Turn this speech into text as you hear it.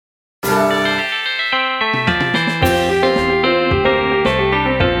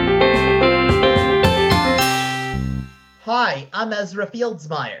I'm Ezra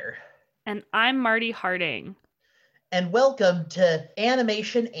Fieldsmeyer, And I'm Marty Harding. and welcome to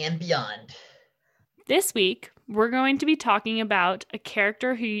Animation and Beyond. This week, we're going to be talking about a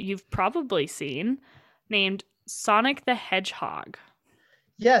character who you've probably seen named Sonic the Hedgehog.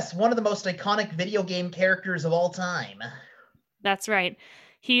 Yes, one of the most iconic video game characters of all time. That's right.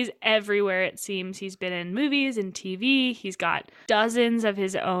 He's everywhere, it seems. He's been in movies and TV. He's got dozens of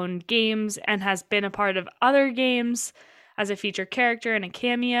his own games and has been a part of other games as a featured character and a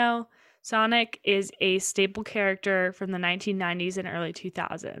cameo. Sonic is a staple character from the 1990s and early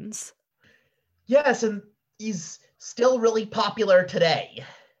 2000s. Yes, and he's still really popular today.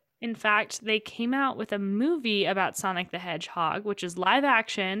 In fact, they came out with a movie about Sonic the Hedgehog, which is live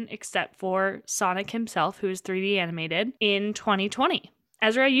action, except for Sonic himself, who is 3D animated, in 2020.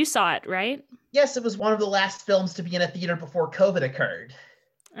 Ezra, you saw it, right? Yes, it was one of the last films to be in a theater before COVID occurred.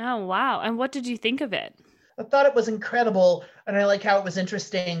 Oh, wow. And what did you think of it? I thought it was incredible, and I like how it was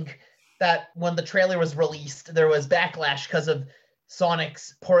interesting that when the trailer was released, there was backlash because of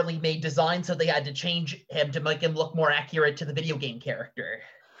Sonic's poorly made design, so they had to change him to make him look more accurate to the video game character.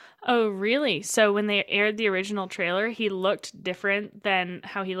 Oh, really? So when they aired the original trailer, he looked different than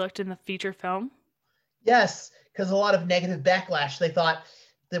how he looked in the feature film? Yes, because a lot of negative backlash. They thought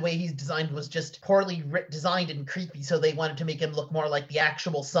the way he's designed was just poorly designed and creepy, so they wanted to make him look more like the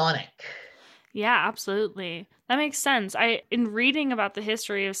actual Sonic. Yeah, absolutely. That makes sense. In reading about the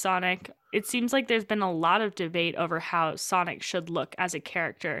history of Sonic, it seems like there's been a lot of debate over how Sonic should look as a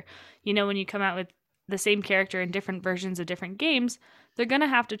character. You know, when you come out with the same character in different versions of different games, they're going to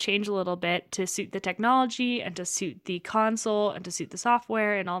have to change a little bit to suit the technology and to suit the console and to suit the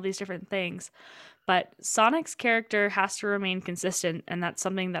software and all these different things. But Sonic's character has to remain consistent, and that's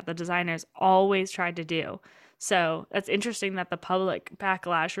something that the designers always tried to do. So that's interesting that the public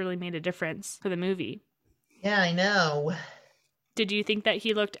backlash really made a difference for the movie. Yeah, I know. Did you think that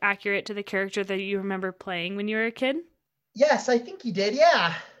he looked accurate to the character that you remember playing when you were a kid? Yes, I think he did,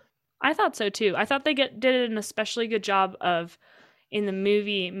 yeah. I thought so too. I thought they did an especially good job of, in the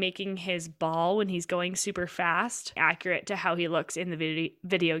movie, making his ball when he's going super fast accurate to how he looks in the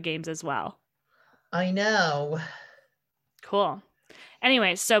video games as well. I know. Cool.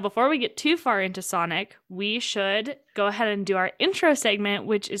 Anyway, so before we get too far into Sonic, we should go ahead and do our intro segment,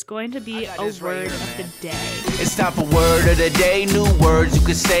 which is going to be a word of the day. It's time for word of the day. New words you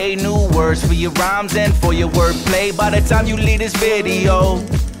can say, new words for your rhymes and for your wordplay. By the time you leave this video,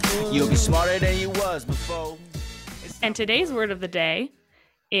 you'll be smarter than you was before. And today's word of the day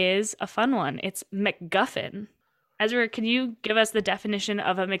is a fun one. It's MacGuffin. Ezra, can you give us the definition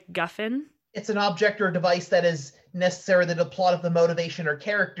of a MacGuffin? It's an object or device that is necessary to the plot of the motivation or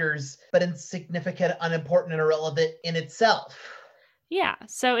characters, but insignificant, unimportant, and irrelevant in itself. Yeah,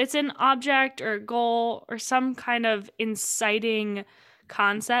 so it's an object or goal or some kind of inciting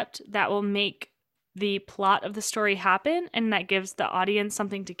concept that will make the plot of the story happen and that gives the audience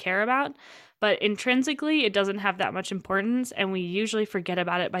something to care about. But intrinsically, it doesn't have that much importance, and we usually forget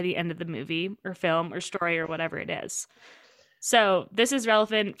about it by the end of the movie or film or story or whatever it is. So this is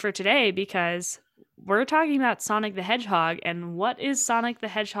relevant for today because we're talking about Sonic the Hedgehog, and what is Sonic the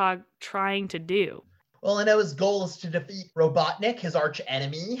Hedgehog trying to do? Well, I know his goal is to defeat Robotnik, his arch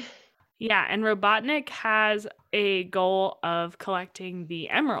enemy. Yeah, and Robotnik has a goal of collecting the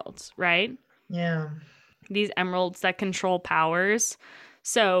emeralds, right? Yeah. These emeralds that control powers.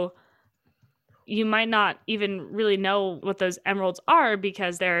 So you might not even really know what those emeralds are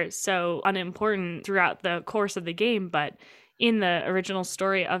because they're so unimportant throughout the course of the game, but in the original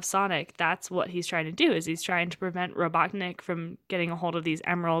story of Sonic, that's what he's trying to do, is he's trying to prevent Robotnik from getting a hold of these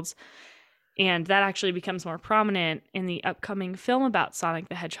emeralds. And that actually becomes more prominent in the upcoming film about Sonic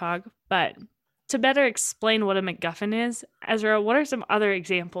the Hedgehog. But to better explain what a MacGuffin is, Ezra, what are some other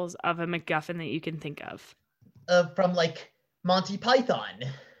examples of a MacGuffin that you can think of? From, like, Monty Python.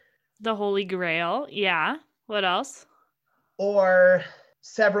 The Holy Grail, yeah. What else? Or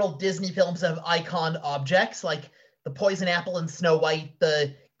several Disney films of icon objects, like the poison apple in Snow White,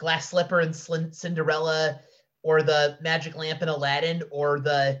 the glass slipper in Cinderella, or the magic lamp in Aladdin, or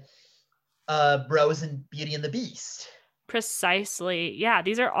the bros in Beauty and the Beast. Precisely. Yeah,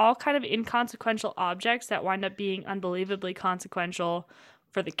 these are all kind of inconsequential objects that wind up being unbelievably consequential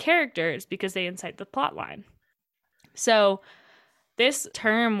for the characters because they incite the plot line. So this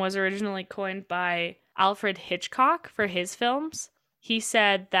term was originally coined by Alfred Hitchcock for his films. He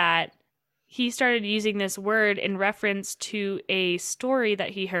said that he started using this word in reference to a story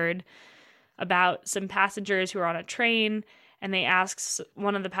that he heard about some passengers who were on a train, and they asked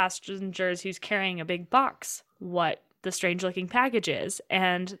one of the passengers who's carrying a big box what the strange looking packages.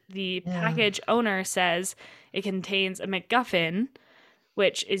 And the package owner says it contains a MacGuffin,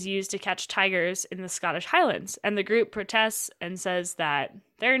 which is used to catch tigers in the Scottish Highlands. And the group protests and says that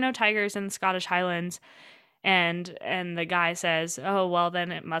there are no tigers in the Scottish Highlands. And the guy says, oh, well,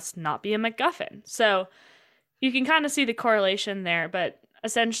 then it must not be a MacGuffin. So you can kind of see the correlation there, but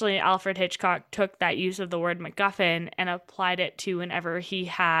essentially Alfred Hitchcock took that use of the word MacGuffin and applied it to whenever he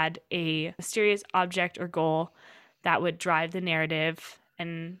had a mysterious object or goal that would drive the narrative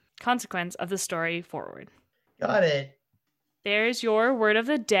and consequence of the story forward. Got it. There's your word of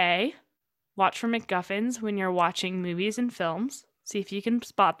the day. Watch for MacGuffins when you're watching movies and films. See if you can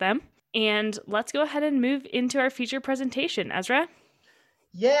spot them. And let's go ahead and move into our feature presentation. Ezra?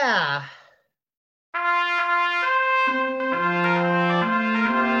 Yeah.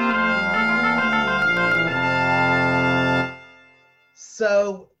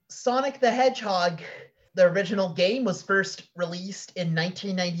 So, Sonic the Hedgehog, the original game, was first released in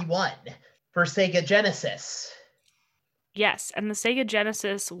 1991 for Sega Genesis. Yes, and the Sega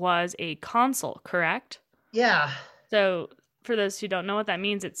Genesis was a console, correct? Yeah. So, for those who don't know what that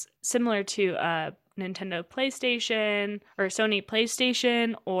means, it's similar to a Nintendo PlayStation or Sony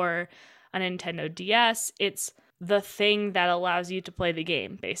PlayStation or a Nintendo DS. It's the thing that allows you to play the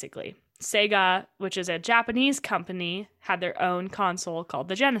game, basically. Sega, which is a Japanese company, had their own console called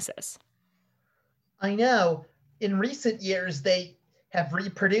the Genesis. I know. In recent years, they have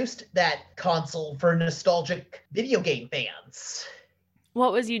reproduced that console for nostalgic video game fans.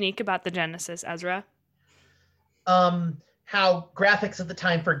 What was unique about the Genesis, Ezra? How graphics at the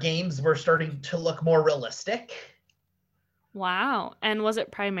time for games were starting to look more realistic. Wow. And was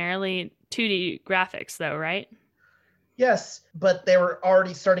it primarily 2D graphics, though, right? Yes, but they were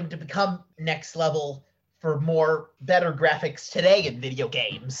already starting to become next level for better graphics today in video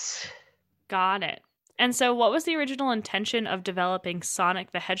games. Got it. And so what was the original intention of developing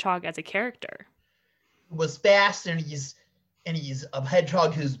Sonic the Hedgehog as a character? He was fast, and he's a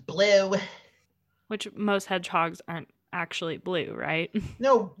hedgehog who's blue. Which most hedgehogs aren't actually blue, right?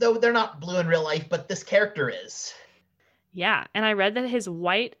 No, though they're not blue in real life, but this character is. Yeah, and I read that his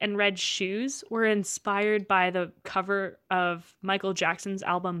white and red shoes were inspired by the cover of Michael Jackson's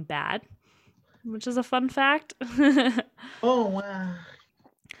album Bad, which is a fun fact. Oh, wow.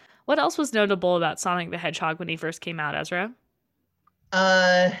 What else was notable about Sonic the Hedgehog when he first came out, Ezra?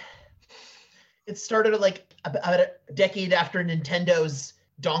 It started like about a decade after Nintendo's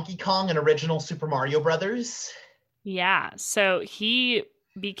Donkey Kong and original Super Mario Brothers. Yeah, so he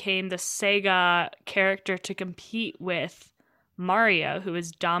became the Sega character to compete with Mario, who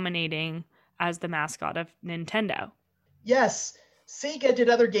is dominating as the mascot of Nintendo. Yes, Sega did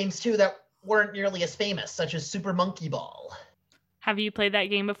other games too that weren't nearly as famous, such as Super Monkey Ball. Have you played that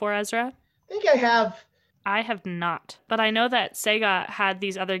game before, Ezra? I think I have. I have not, but I know that Sega had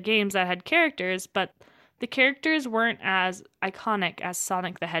these other games that had characters, but the characters weren't as iconic as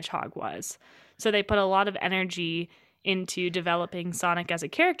Sonic the Hedgehog was. So they put a lot of energy into developing Sonic as a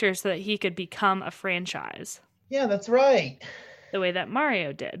character so that he could become a franchise. Yeah, that's right. The way that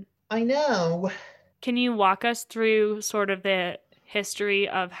Mario did. I know. Can you walk us through sort of the history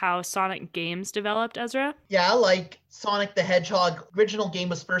of how Sonic games developed, Ezra? Yeah, like Sonic the Hedgehog original game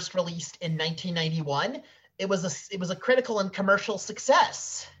was first released in 1991. It was a critical and commercial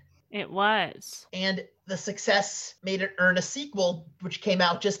success. It was. And the success made it earn a sequel, which came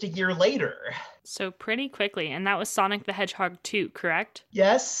out just a year later. So pretty quickly, and that was Sonic the Hedgehog 2, correct?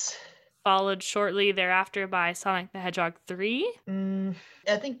 Yes. Followed shortly thereafter by Sonic the Hedgehog 3?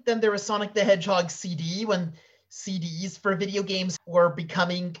 I think then there was Sonic the Hedgehog CD, when CDs for video games were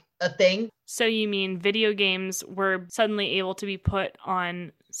becoming a thing. So you mean video games were suddenly able to be put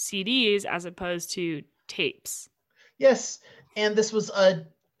on CDs as opposed to tapes? Yes, and this was a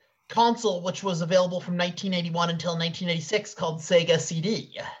console which was available from 1981 until 1986 called Sega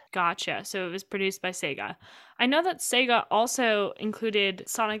CD. Gotcha. So it was produced by Sega. I know that Sega also included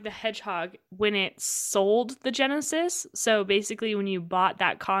Sonic the Hedgehog when it sold the Genesis. So basically when you bought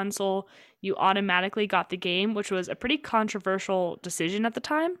that console, you automatically got the game, which was a pretty controversial decision at the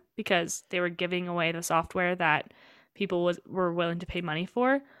time because they were giving away the software that people were willing to pay money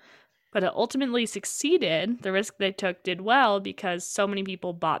for. But it ultimately succeeded. The risk they took did well because so many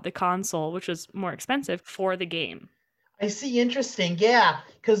people bought the console, which was more expensive, for the game. I see. Interesting. Yeah,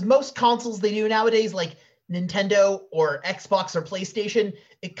 because most consoles they do nowadays, like Nintendo or Xbox or PlayStation,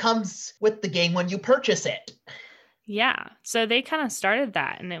 it comes with the game when you purchase it. Yeah, so they kind of started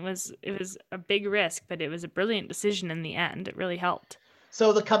that, and it was a big risk, but it was a brilliant decision in the end. It really helped.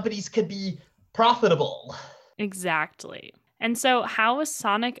 So the companies could be profitable. Exactly. And so how was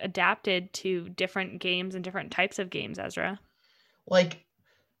Sonic adapted to different games and different types of games, Ezra? Like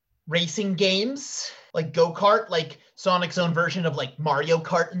racing games, like go-kart, like Sonic's own version of like Mario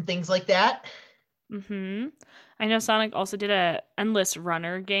Kart and things like that. Mm-hmm. I know Sonic also did a endless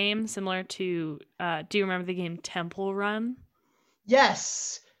runner game similar to, do you remember the game Temple Run?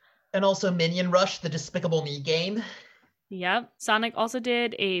 Yes. And also Minion Rush, the Despicable Me game. Yep. Sonic also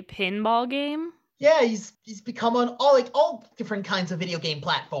did a pinball game. Yeah, he's become on all different kinds of video game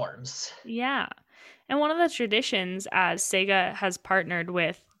platforms. Yeah. And one of the traditions, as Sega has partnered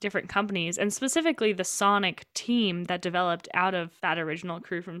with different companies, and specifically the Sonic team that developed out of that original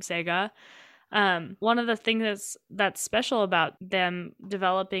crew from Sega, one of the things that's special about them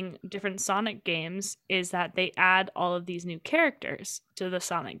developing different Sonic games is that they add all of these new characters to the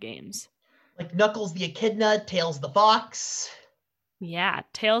Sonic games. Like Knuckles the Echidna, Tails the Fox. Yeah,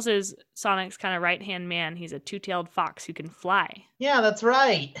 Tails is Sonic's kind of right-hand man. He's a two-tailed fox who can fly. Yeah, that's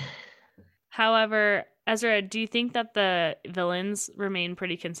right. However, Ezra, do you think that the villains remain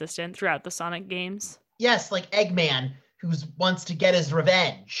pretty consistent throughout the Sonic games? Yes, like Eggman, who wants to get his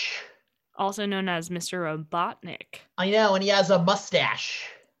revenge. Also known as Mr. Robotnik. I know, and he has a mustache.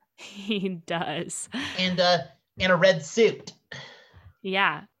 He does. And a red suit.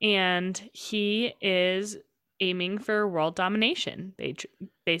 Yeah, and he is aiming for world domination,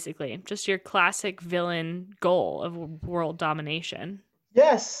 basically. Just your classic villain goal of world domination.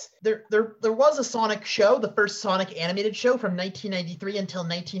 Yes, there was a Sonic show, the first Sonic animated show from 1993 until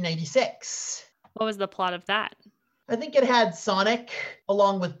 1996. What was the plot of that? I think it had Sonic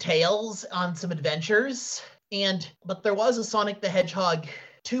along with Tails on some adventures, but there was a Sonic the Hedgehog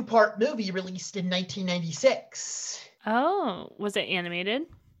 2-part movie released in 1996. Oh, was it animated?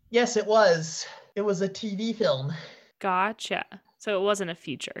 Yes, it was. It was a TV film. Gotcha. So it wasn't a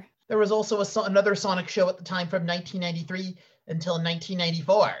feature. There was also another Sonic show at the time from 1993 until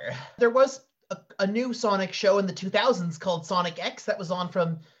 1994. There was a new Sonic show in the 2000s called Sonic X that was on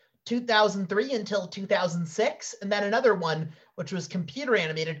from 2003 until 2006, and then another one which was computer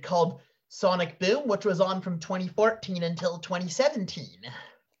animated called Sonic Boom, which was on from 2014 until 2017.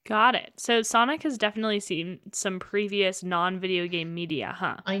 Got it. So Sonic has definitely seen some previous non-video game media,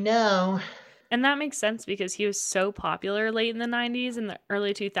 huh? I know. And that makes sense because he was so popular late in the 90s and the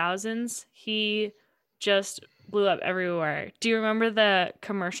early 2000s. He just blew up everywhere. Do you remember the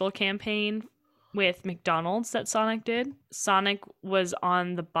commercial campaign with McDonald's that Sonic did? Sonic was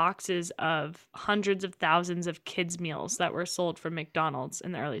on the boxes of hundreds of thousands of kids' meals that were sold from McDonald's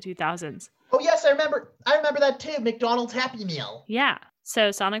in the early 2000s. Oh yes, I remember that too, McDonald's Happy Meal. Yeah.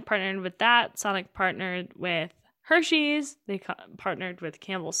 So Sonic partnered with that. Sonic partnered with Hershey's. They partnered with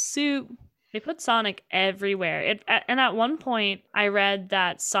Campbell's Soup. They put Sonic everywhere. And at one point, I read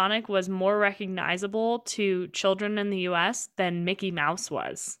that Sonic was more recognizable to children in the US than Mickey Mouse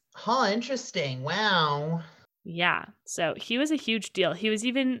was. Huh, interesting. Wow. Yeah, so he was a huge deal. He was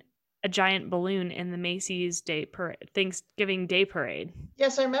even a giant balloon in the Macy's Thanksgiving Day Parade.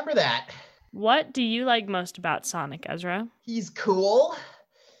 Yes, I remember that. What do you like most about Sonic, Ezra? He's cool.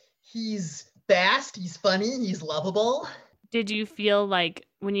 He's fast. He's funny. He's lovable. Did you feel like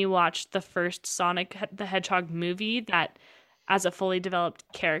when you watched the first Sonic the Hedgehog movie that as a fully developed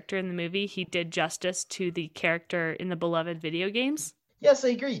character in the movie, he did justice to the character in the beloved video games? Yes, I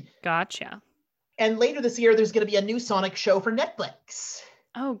agree. Gotcha. And later this year, there's going to be a new Sonic show for Netflix.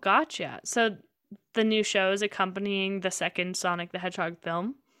 Oh, gotcha. So the new show is accompanying the second Sonic the Hedgehog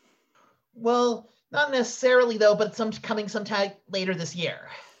film? Well, not necessarily, though, but it's coming sometime later this year.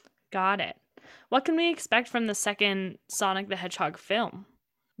 Got it. What can we expect from the second Sonic the Hedgehog film?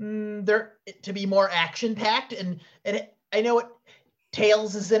 There to be more action-packed, and I know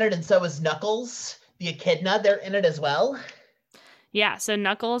Tails is in it, and so is Knuckles. The Echidna, they're in it as well. Yeah, so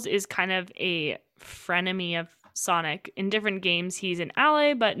Knuckles is kind of a frenemy of Sonic. In different games, he's an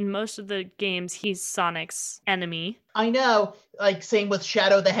ally, but in most of the games, he's Sonic's enemy. I know, like same with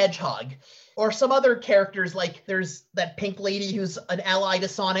Shadow the Hedgehog. Or some other characters, like there's that pink lady who's an ally to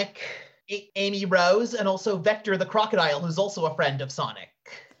Sonic, Amy Rose, and also Vector the Crocodile, who's also a friend of Sonic.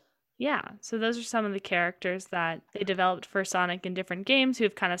 Yeah, so those are some of the characters that they developed for Sonic in different games who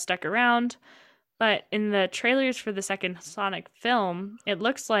have kind of stuck around. But in the trailers for the second Sonic film, it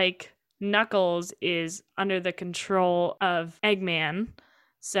looks like Knuckles is under the control of Eggman.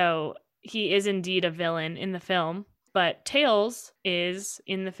 So he is indeed a villain in the film. But Tails is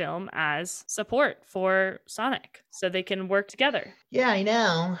in the film as support for Sonic, so they can work together. Yeah, I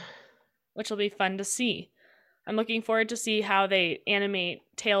know. Which will be fun to see. I'm looking forward to see how they animate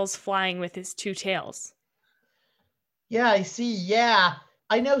Tails flying with his two tails. Yeah, I see. Yeah.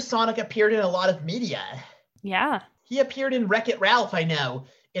 I know Sonic appeared in a lot of media. Yeah. He appeared in Wreck-It Ralph, I know,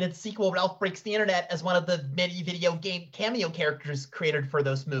 in its sequel, Ralph Breaks the Internet, as one of the many video game cameo characters created for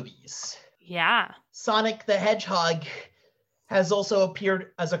those movies. Yeah. Sonic the Hedgehog has also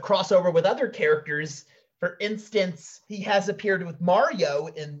appeared as a crossover with other characters. For instance, he has appeared with Mario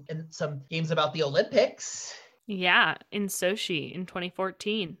in some games about the Olympics. Yeah, in Sochi in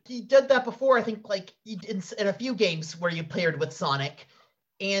 2014. He did that before, I think, like in a few games where he appeared with Sonic.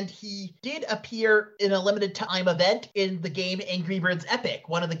 And he did appear in a limited time event in the game Angry Birds Epic,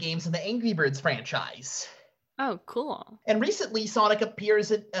 one of the games in the Angry Birds franchise. Oh, cool. And recently, Sonic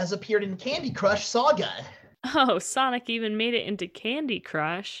has appeared in Candy Crush Saga. Oh, Sonic even made it into Candy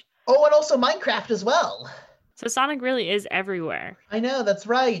Crush. Oh, and also Minecraft as well. So Sonic really is everywhere. I know, that's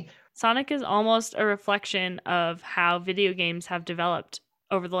right. Sonic is almost a reflection of how video games have developed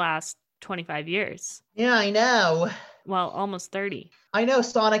over the last 25 years. Yeah, I know. Well, almost 30. I know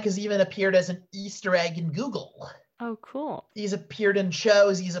Sonic has even appeared as an Easter egg in Google. Oh, cool. He's appeared in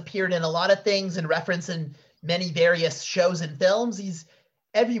shows. He's appeared in a lot of things and referenced in many various shows and films. He's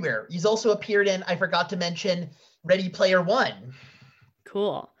everywhere. He's also appeared in, I forgot to mention, Ready Player One.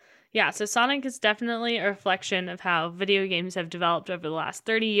 Cool. Yeah, so Sonic is definitely a reflection of how video games have developed over the last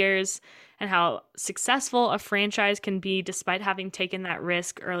 30 years and how successful a franchise can be despite having taken that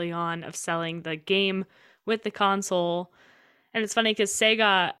risk early on of selling the game with the console. And it's funny because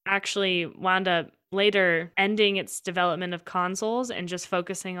Sega actually wound up later ending its development of consoles and just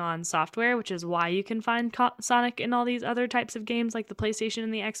focusing on software, which is why you can find Sonic in all these other types of games like the PlayStation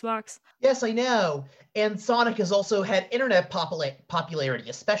and the Xbox. Yes, I know. And Sonic has also had internet popularity,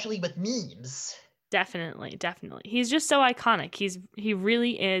 especially with memes. Definitely. He's just so iconic. He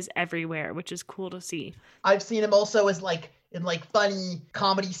really is everywhere, which is cool to see. I've seen him also as in funny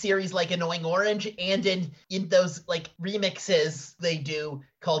comedy series like Annoying Orange, and in those remixes they do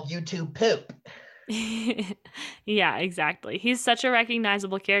called YouTube Poop. Yeah, exactly. He's such a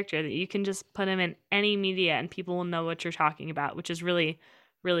recognizable character that you can just put him in any media and people will know what you're talking about, which is really,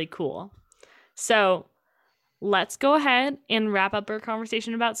 really cool. So let's go ahead and wrap up our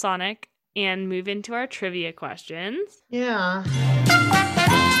conversation about Sonic and move into our trivia questions. Yeah.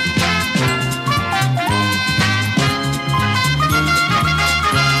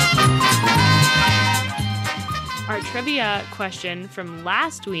 Our trivia question from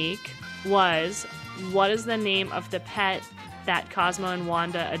last week was, what is the name of the pet that Cosmo and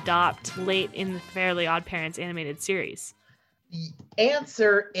Wanda adopt late in the Fairly Odd Parents animated series? The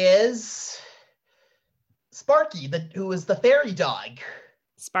answer is Sparky, who is the fairy dog.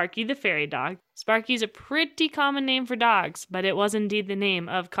 Sparky the fairy dog. Sparky's a pretty common name for dogs, but it was indeed the name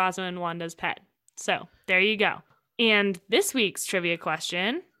of Cosmo and Wanda's pet. So, there you go. And this week's trivia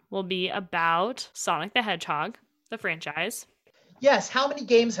question will be about Sonic the Hedgehog, the franchise. Yes, how many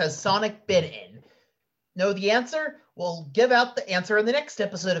games has Sonic been in? Know the answer? We'll give out the answer in the next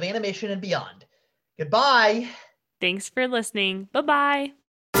episode of Animation and Beyond. Goodbye! Thanks for listening. Bye-bye!